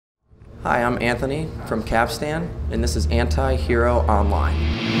Hi, I'm Anthony from Capstan, and this is Antihero Online.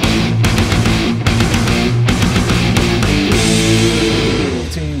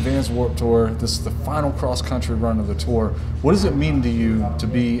 Vans Warped Tour. This is the final cross-country run of the tour. What does it mean to you to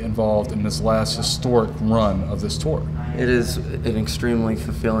be involved in this last historic run of this tour? It is an extremely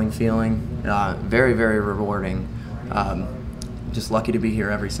fulfilling feeling, very, very rewarding. Just lucky to be here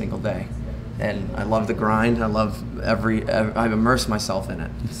every single day. And I love the grind. I love I've immersed myself in it,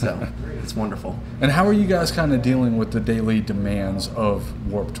 so it's wonderful. And how are you guys kind of dealing with the daily demands of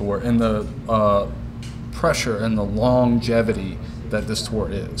Warped Tour and the pressure and the longevity that this tour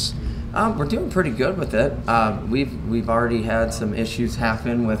is? We're doing pretty good with it. We've already had some issues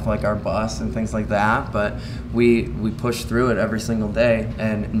happen with like our bus and things like that, but we push through it every single day,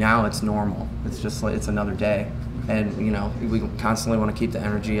 and now it's normal. It's just like it's another day, and you know we constantly want to keep the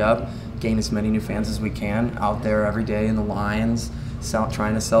energy up, gain as many new fans as we can out there every day in the lines,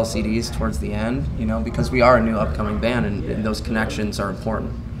 trying to sell CDs towards the end. You know, because we are a new upcoming band, and those connections are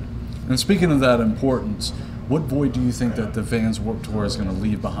important. And speaking of that importance, what void do you think that the Vans Warped Tour is going to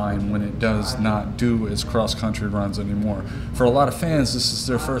leave behind when it does not do its cross-country runs anymore? For a lot of fans, this is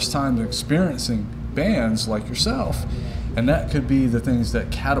their first time experiencing bands like yourself, and that could be the things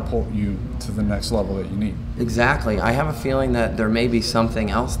that catapult you to the next level that you need. Exactly. I have a feeling that there may be something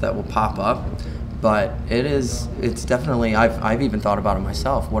else that will pop up, but it's definitely, I've even thought about it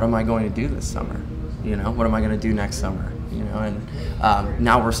myself. What am I going to do this summer? You know, what am I going to do next summer? You know, and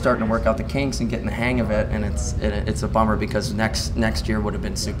now we're starting to work out the kinks and getting the hang of it, and it's a bummer because next year would have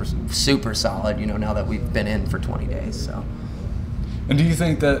been super solid. You know, now that we've been in for 20 days. So. And do you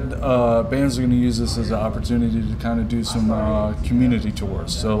think that bands are going to use this as an opportunity to kind of do some community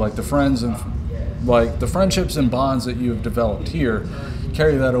tours? So like the friendships and bonds that you have developed here,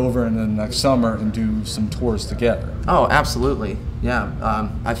 carry that over into the next summer and do some tours together? Oh, absolutely. Yeah,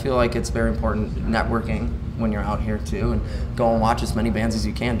 I feel like it's very important networking when you're out here too, and go and watch as many bands as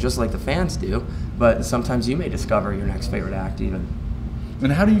you can, just like the fans do, but sometimes you may discover your next favorite act even.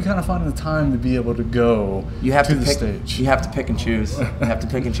 And how do you kind of find the time to be able to go to the stage? You have to pick and choose. You have to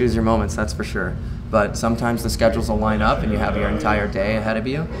pick and choose your moments, that's for sure. But sometimes the schedules will line up and you have your entire day ahead of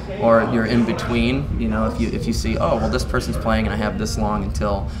you, or you're in between. You know, if you see, oh, well, this person's playing and I have this long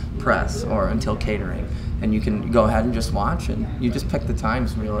until press or until catering, and you can go ahead and just watch, and you just pick the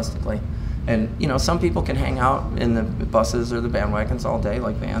times realistically. And you know, some people can hang out in the buses or the bandwagons all day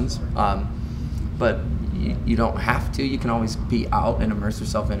like bands, but you don't have to. You can always be out and immerse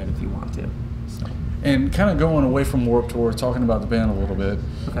yourself in it if you want to. So. And kind of going away from Warped Tour, talking about the band a little bit.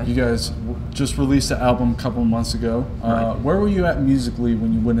 Okay. You guys just released an album a couple of months ago. Right. Where were you at musically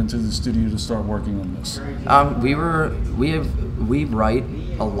when you went into the studio to start working on this? We write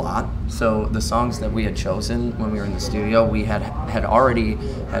a lot. So the songs that we had chosen when we were in the studio, we had already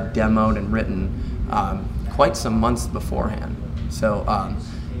demoed and written quite some months beforehand. So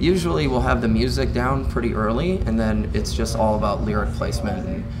usually we'll have the music down pretty early, and then it's just all about lyric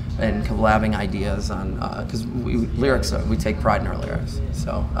placement and collabing ideas on, because we take pride in our lyrics.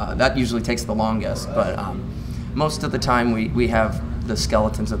 So that usually takes the longest, but most of the time we have the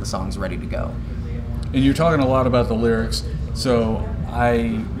skeletons of the songs ready to go. And you're talking a lot about the lyrics, so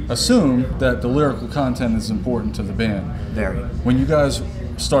I assume that the lyrical content is important to the band. Very. When you guys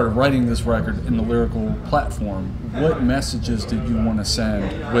started writing this record in the lyrical platform, what messages did you want to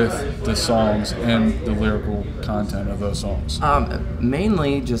send with the songs and the lyrical content of those songs?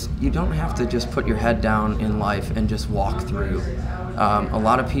 Mainly just, you don't have to just put your head down in life and just walk through. A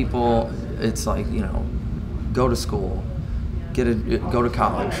lot of people, it's like, you know, go to school, go to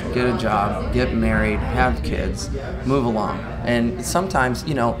college, get a job, get married, have kids, move along. And sometimes,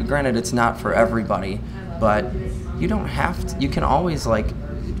 you know, granted it's not for everybody, but you don't have to, you can always like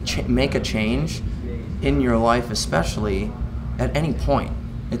make a change in your life, especially at any point.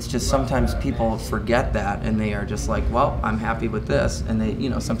 It's just sometimes people forget that, and they are just like, well, I'm happy with this, and they, you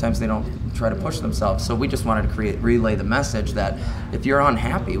know, sometimes they don't try to push themselves. So we just wanted to relay the message that if you're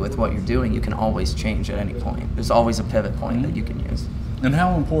unhappy with what you're doing, you can always change at any point. There's always a pivot point that you can use. And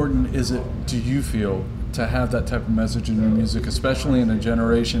how important is it, do you feel, to have that type of message in your music, especially in a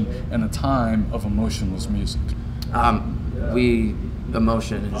generation and a time of emotionless music?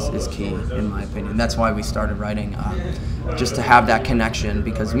 Emotion is key, in my opinion. That's why we started writing, just to have that connection,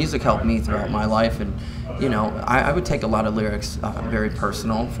 because music helped me throughout my life. And you know, I would take a lot of lyrics very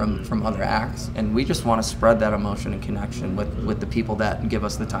personal from other acts, and we just want to spread that emotion and connection with the people that give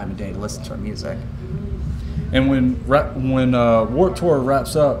us the time of day to listen to our music. And when Warped Tour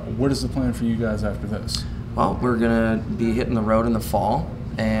wraps up, what is the plan for you guys after this? Well, we're gonna be hitting the road in the fall,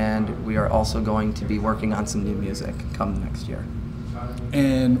 and we are also going to be working on some new music come next year.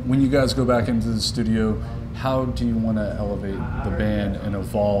 And when you guys go back into the studio, how do you want to elevate the band and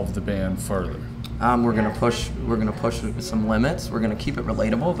evolve the band further? We're gonna push some limits. We're gonna keep it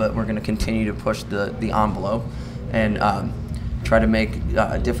relatable, but we're gonna continue to push the envelope and try to make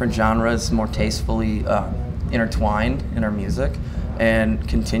different genres more tastefully intertwined in our music, and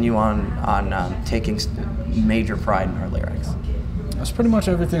continue on taking major pride in our lyrics. That's pretty much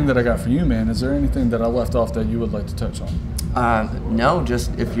everything that I got for you, man. Is there anything that I left off that you would like to touch on? No,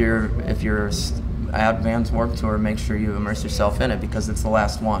 just if you're at Van's Warped Tour, make sure you immerse yourself in it, because it's the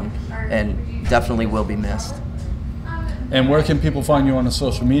last one and definitely will be missed. And where can people find you on the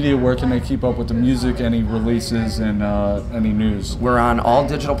social media? Where can they keep up with the music, any releases, and any news? We're on all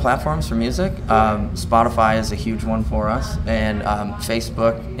digital platforms for music. Spotify is a huge one for us, and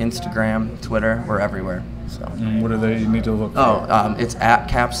Facebook, Instagram, Twitter, we're everywhere. So. And what do they need to look for? It's at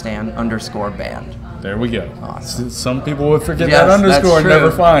Capstan_band. There we go. Awesome. Some people would forget that underscore and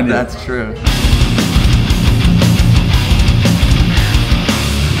never find it. That's true.